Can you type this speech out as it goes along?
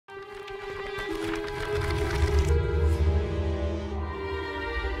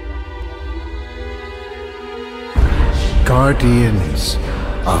Guardians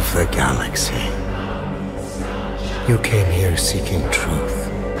of the Galaxy. You came here seeking truth.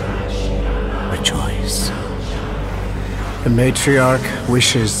 Rejoice. The Matriarch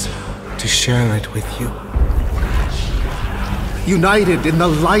wishes to share it with you. United in the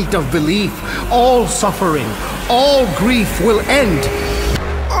light of belief, all suffering, all grief will end.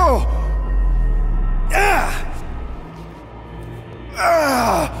 Oh! Ah!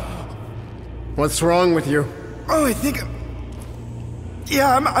 Ah! What's wrong with you? Oh, I think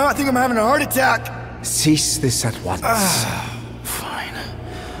I'm having a heart attack. Cease this at once. Fine.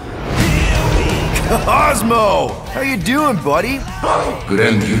 Cosmo! How you doing, buddy?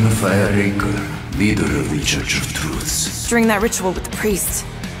 Grand Unifier Raker, leader of the Church of Truths. During that ritual with the priest,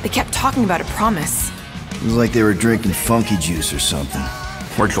 they kept talking about a promise. It was like they were drinking funky juice or something.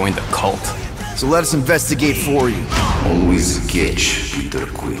 Or joined the cult. So let us investigate for you. Always catch, Peter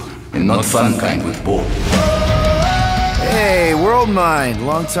Quill. And not fun kind with Bob. Hey, World Mind,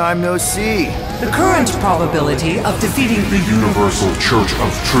 long time no see. The current probability of defeating The Universal Church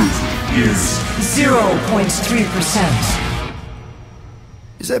of Truth is 0.3%.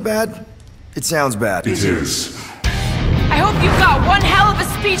 Is that bad? It sounds bad. It is. I hope you've got one hell of a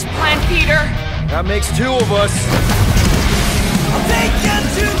speech plan, Peter. That makes two of us. I'll take you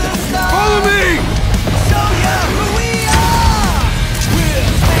to the stars. Follow me! Show you who we are.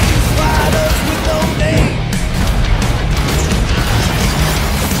 We're space riders with no name.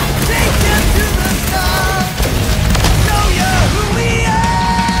 Take you to the stars. Show you who we are.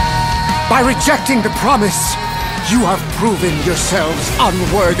 By rejecting the promise, you have proven yourselves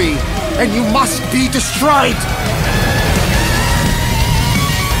unworthy, and you must be destroyed!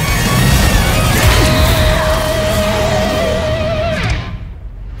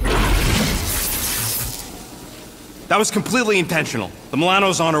 That was completely intentional. The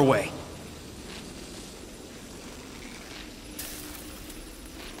Milano's on her way.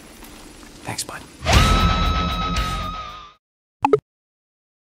 Thanks, bud.